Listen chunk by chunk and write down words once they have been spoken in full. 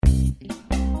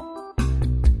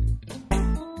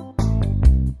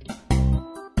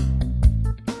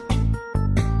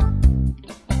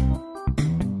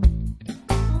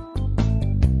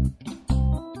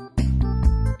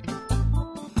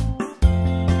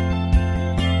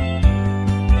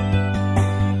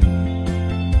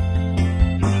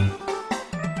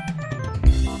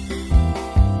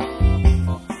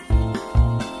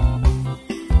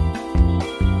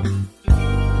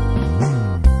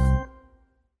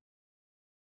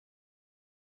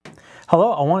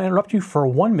Hello, I want to interrupt you for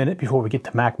 1 minute before we get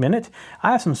to Mac Minute.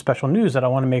 I have some special news that I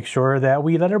want to make sure that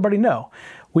we let everybody know.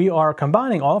 We are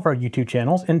combining all of our YouTube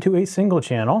channels into a single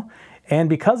channel, and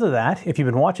because of that, if you've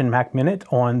been watching Mac Minute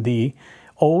on the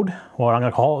old, what I'm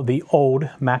going to call the old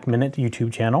Mac Minute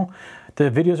YouTube channel,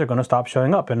 the videos are going to stop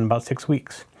showing up in about 6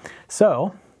 weeks.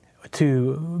 So,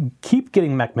 to keep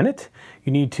getting Mac Minute,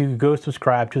 you need to go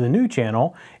subscribe to the new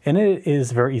channel, and it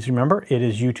is very easy to remember. It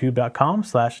is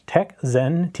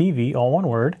youtube.com/TechZenTV, all one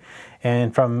word.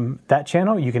 And from that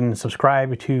channel, you can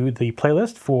subscribe to the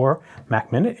playlist for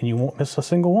Mac Minute, and you won't miss a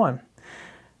single one.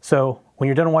 So when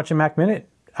you're done watching Mac Minute,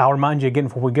 I'll remind you again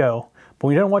before we go. But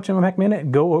when you're done watching Mac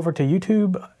Minute, go over to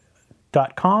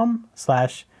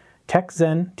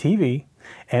youtube.com/TechZenTV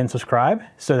and subscribe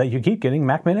so that you keep getting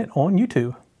Mac Minute on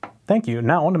YouTube. Thank you.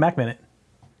 Now on to Mac Minute.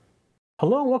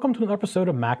 Hello and welcome to another episode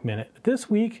of Mac Minute. This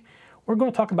week, we're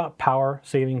going to talk about power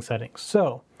saving settings.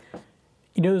 So,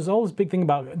 you know, there's all this big thing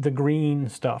about the green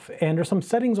stuff, and there's some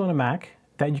settings on a Mac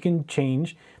that you can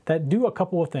change that do a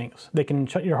couple of things. They can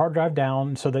shut your hard drive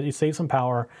down so that you save some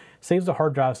power, saves the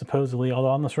hard drive supposedly,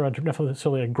 although I'm not sure I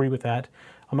necessarily agree with that.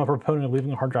 I'm a proponent of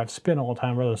leaving a hard drive spin all the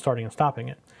time rather than starting and stopping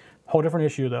it. Whole different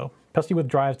issue though. Especially with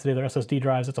drives today, they're SSD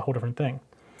drives, it's a whole different thing.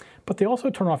 But they also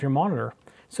turn off your monitor.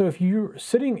 So if you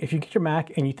get your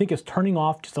Mac and you think it's turning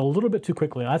off just a little bit too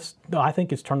quickly, I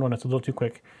think it's turned on, it's a little too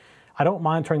quick. I don't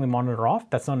mind turning the monitor off,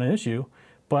 that's not an issue,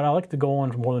 but I like to go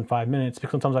on for more than 5 minutes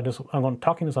because sometimes I'm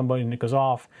talking to somebody and it goes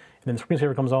off, and then the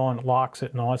screensaver comes on, it locks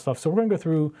it and all that stuff. So we're gonna go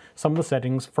through some of the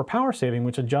settings for power saving,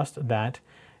 which adjust that.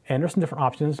 And there's some different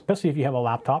options, especially if you have a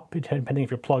laptop, depending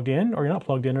if you're plugged in or you're not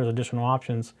plugged in, there's additional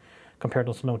options compared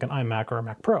to something like an iMac or a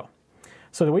Mac Pro.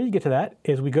 So the way you get to that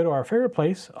is we go to our favorite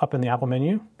place up in the Apple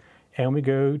menu, and we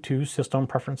go to System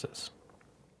Preferences.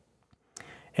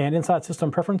 And inside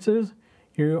System Preferences,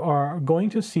 you are going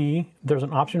to see there's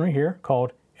an option right here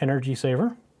called Energy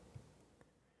Saver.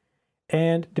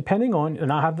 And depending on,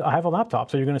 and I have a laptop,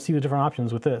 so you're going to see the different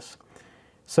options with this.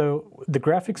 So the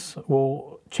graphics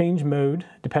will change mode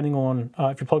depending on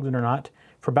if you're plugged in or not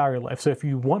for battery life. So if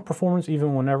you want performance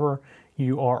even whenever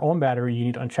you are on battery, you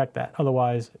need to uncheck that.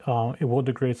 Otherwise, it will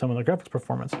degrade some of the graphics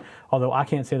performance. Although I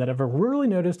can't say that I've ever really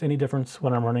noticed any difference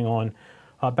when I'm running on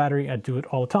battery. I do it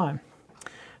all the time.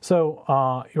 So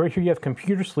right here you have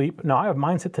computer sleep. Now I have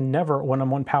mine set to never when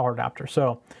I'm on power adapter.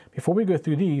 So before we go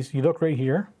through these, you look right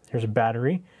here. Here's a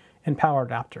battery and power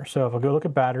adapter. So if I go look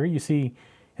at battery, you see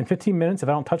in 15 minutes, if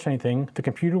I don't touch anything, the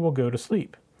computer will go to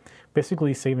sleep,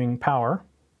 basically saving power.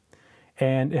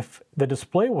 And if the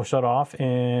display will shut off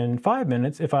in 5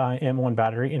 minutes if I am on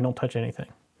battery and don't touch anything.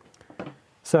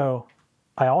 So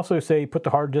I also say put the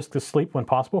hard disk to sleep when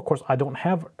possible. Of course, I don't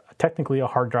have technically a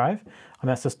hard drive. I'm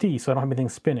SSD, so I don't have anything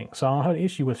spinning. So I don't have an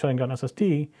issue with shutting down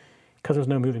SSD because there's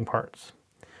no moving parts.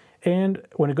 And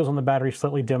when it goes on the battery,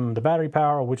 slightly dim the battery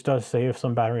power, which does save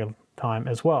some battery time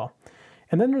as well.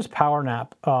 And then there's Power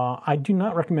Nap. I do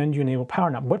not recommend you enable Power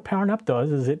Nap. What Power Nap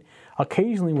does is it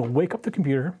occasionally will wake up the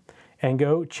computer and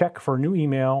go check for new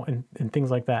email and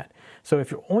things like that. So if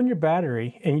you're on your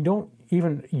battery and you don't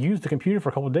even use the computer for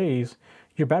a couple of days,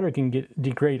 your battery can get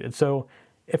degraded. So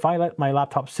if I let my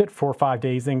laptop sit for 5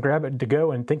 days, then grab it to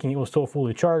go and thinking it was still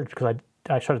fully charged because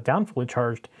I shut it down fully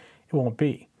charged, it won't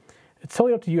be. It's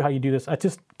totally up to you how you do this. I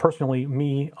just personally,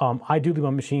 I do leave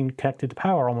my machine connected to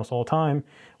power almost all the time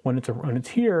when it's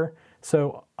here.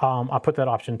 So I put that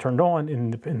option turned on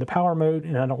in the power mode,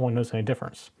 and I don't want to notice any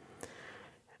difference.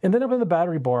 And then up in the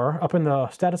battery bar, up in the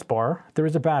status bar, there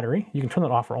is a battery. You can turn that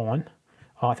off or on.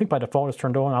 I think by default it's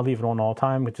turned on. I leave it on all the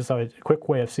time, which is a quick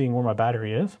way of seeing where my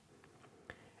battery is.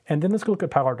 And then let's go look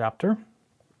at power adapter.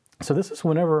 So this is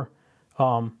whenever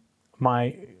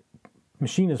my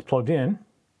machine is plugged in.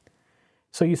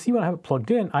 So you see when I have it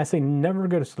plugged in, I say never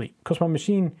go to sleep because my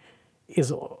machine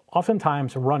is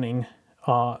oftentimes running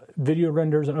video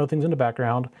renders and other things in the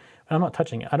background, and I'm not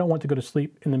touching it. I don't want to go to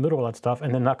sleep in the middle of that stuff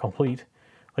and then not complete.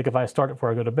 Like if I start it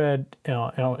before I go to bed,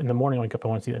 in the morning I wake up, I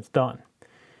want to see that it's done.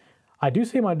 I do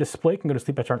say my display can go to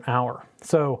sleep after an hour.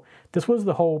 So this was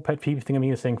the whole pet peeve thing of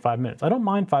me saying 5 minutes. I don't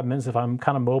mind 5 minutes if I'm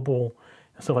kind of mobile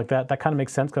and stuff like that. That kind of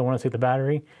makes sense because I want to save the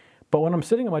battery. But when I'm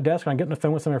sitting at my desk and I get on the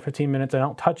phone with someone for 15 minutes, I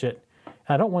don't touch it. And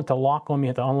I don't want to lock on me,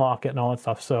 have to unlock it and all that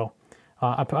stuff. So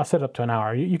I set it up to an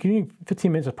hour.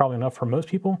 15 minutes is probably enough for most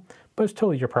people, but it's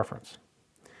totally your preference.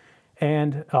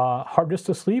 And hard disk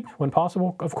to sleep when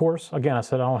possible, of course. Again, I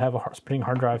said I don't have a spinning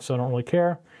hard drive, so I don't really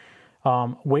care.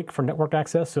 Wake for network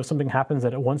access, so if something happens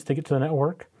that it wants to get to the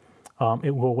network,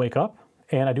 it will wake up.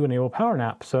 And I do enable Power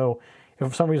Nap, so if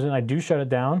for some reason I do shut it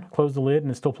down, close the lid, and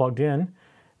it's still plugged in,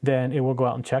 then it will go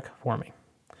out and check for me.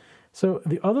 So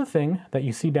the other thing that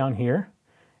you see down here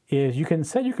is you can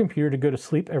set your computer to go to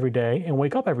sleep every day and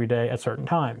wake up every day at certain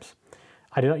times.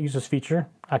 I do not use this feature.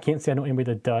 I can't say I know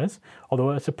anybody that does,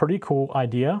 although it's a pretty cool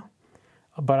idea,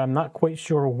 but I'm not quite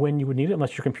sure when you would need it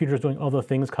unless your computer is doing other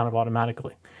things kind of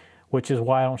automatically, which is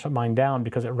why I don't shut mine down,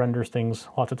 because it renders things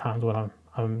lots of times when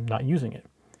I'm not using it.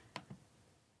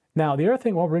 Now, the other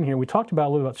thing while we're in here, we talked about a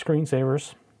little bit about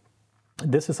screensavers.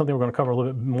 This is something we're going to cover a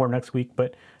little bit more next week,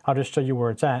 but I'll just show you where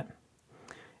it's at.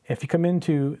 If you come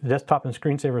into the desktop and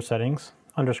screensaver settings,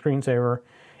 under screensaver,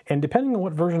 and depending on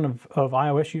what version of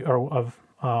iOS or of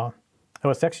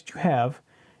OS X you have,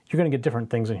 you're going to get different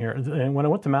things in here. And when I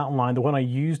went to Mountain Lion, the one I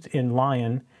used in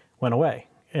Lion went away.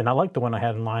 And I like the one I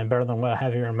had in Lion better than what I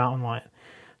have here in Mountain Lion.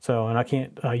 So, and I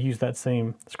can't use that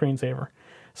same screensaver.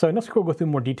 So next week we'll go through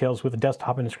more details with the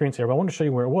desktop and the screensaver. But I wanted to show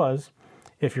you where it was.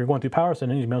 If you're going through Power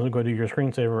Settings, you may as well go to your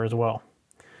screensaver as well.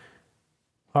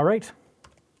 All right.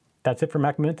 That's it for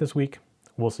Mac Minute this week.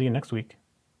 We'll see you next week.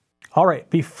 All right,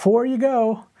 before you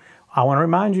go, I want to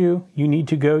remind you, you need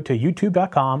to go to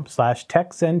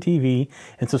youtube.com/TechZenTV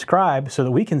and subscribe so that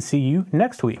we can see you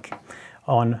next week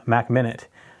on Mac Minute.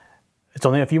 It's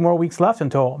only a few more weeks left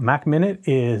until Mac Minute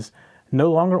is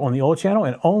no longer on the old channel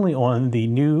and only on the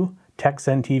new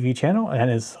TechZenTV channel,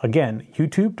 and is, again,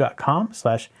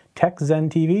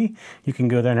 youtube.com/TechZenTV. You can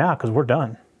go there now because we're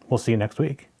done. We'll see you next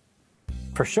week.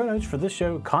 For show notes for this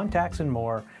show, contacts, and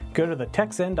more, go to the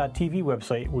TechZen.tv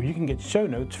website where you can get show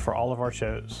notes for all of our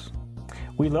shows.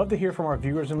 We love to hear from our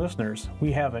viewers and listeners.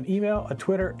 We have an email, a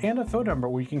Twitter, and a phone number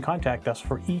where you can contact us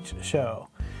for each show.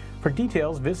 For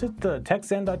details, visit the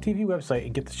TechZen.tv website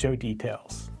and get the show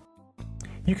details.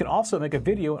 You can also make a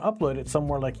video and upload it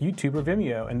somewhere like YouTube or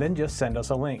Vimeo, and then just send us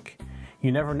a link.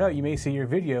 You never know, you may see your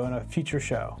video in a future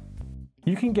show.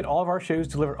 You can get all of our shows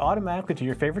delivered automatically to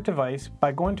your favorite device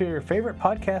by going to your favorite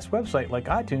podcast website like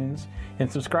iTunes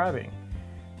and subscribing.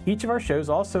 Each of our shows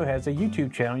also has a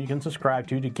YouTube channel you can subscribe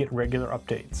to get regular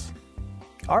updates.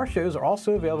 Our shows are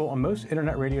also available on most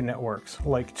internet radio networks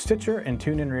like Stitcher and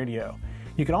TuneIn Radio.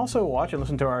 You can also watch and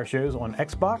listen to our shows on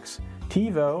Xbox,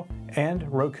 TiVo, and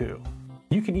Roku.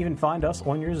 You can even find us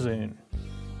on your Zune.